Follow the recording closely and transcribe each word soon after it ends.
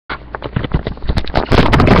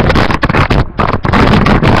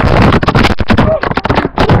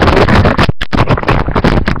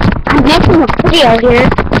video here.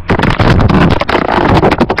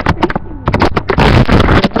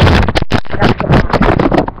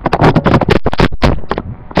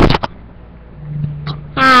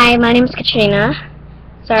 Hi, my name is Katrina.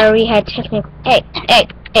 Sorry we had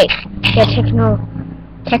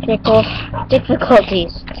technical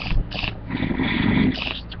difficulties.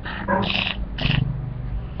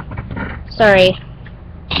 Sorry.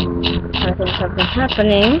 Things have been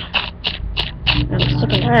happening. I'm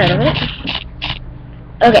sick and tired of it.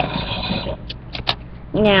 Okay.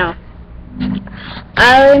 Now,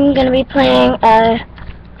 I'm gonna be playing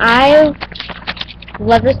I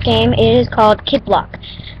love this game. It is called Kid Block.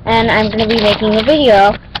 And I'm gonna be making a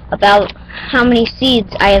video about how many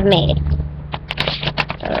seeds I have made.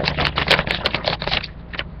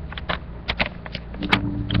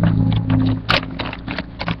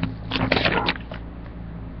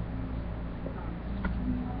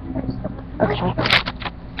 Okay.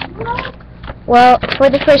 Well, for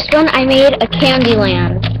the first one, I made a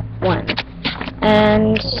Candyland one.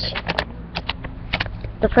 And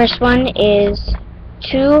the first one is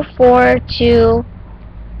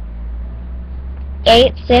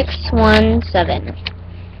 2428617.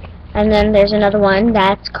 And then there's another one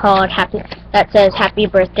that's called that says happy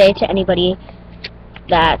birthday to anybody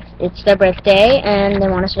that it's their birthday and they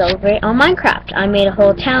want to celebrate on Minecraft. I made a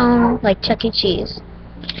whole town like Chuck E. Cheese.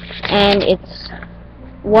 And it's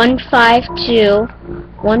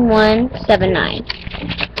 1521179.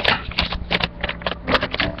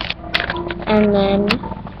 And then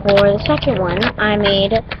for the second one, I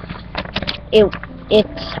made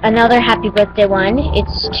it's another happy birthday one.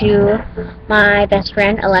 It's to my best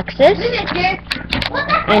friend Alexis,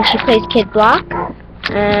 and she plays Kid Block,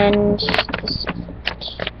 and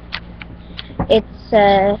it's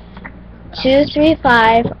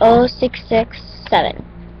 2350667.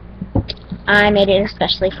 I made it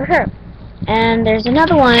especially for her. And there's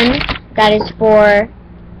another one that is for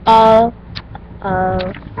all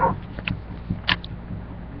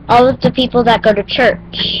of the people that go to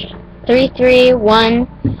church.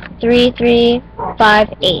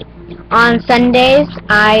 3313358. On Sundays,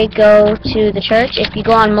 I go to the church. If you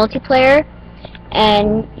go on multiplayer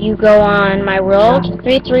and you go on my world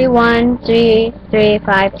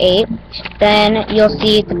 3313358, then you'll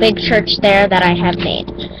see the big church there that I have made.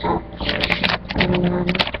 And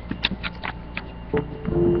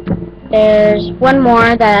there's one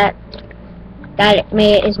more that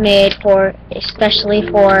is made for especially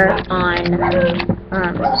for on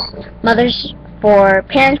for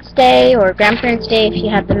Parents' Day or Grandparents' Day if you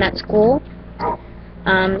have them at school.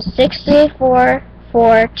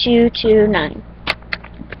 6344229.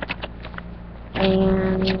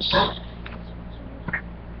 And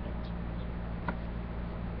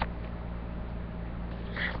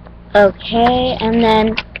okay, and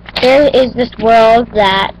then there is this world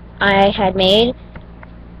that I had made,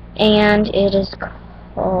 and it is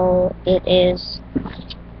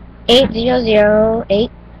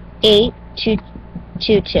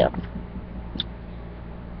 8008822.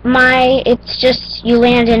 It's just you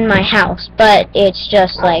land in my house, but it's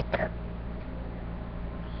just like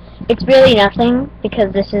it's really nothing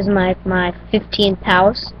because this is my 15th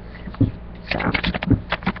house. So.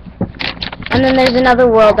 And then there's another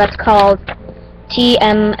world that's called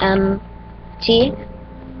TMMT.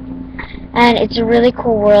 And it's a really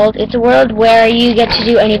cool world. It's a world where you get to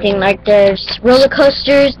do anything. Like there's roller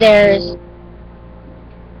coasters,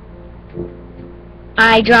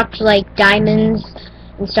 I dropped like diamonds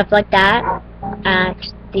and stuff like that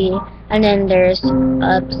and then there's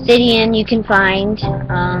obsidian you can find,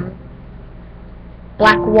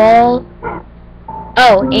 black wall.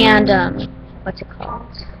 Oh, and what's it called?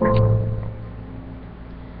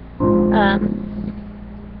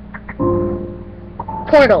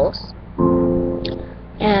 Portals.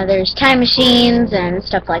 There's time machines and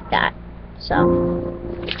stuff like that. So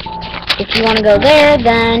if you want to go there,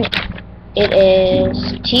 then it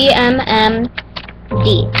is TMMT.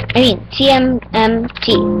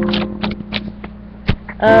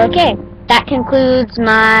 Okay, that concludes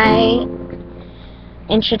my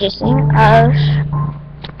introducing of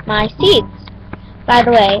my seeds. By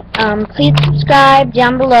the way, please subscribe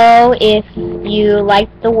down below if you like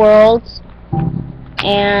the worlds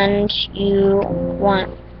and you want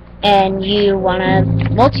to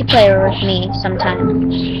multiplayer with me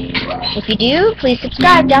sometime. If you do, please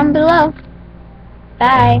subscribe down below.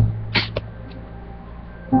 Bye.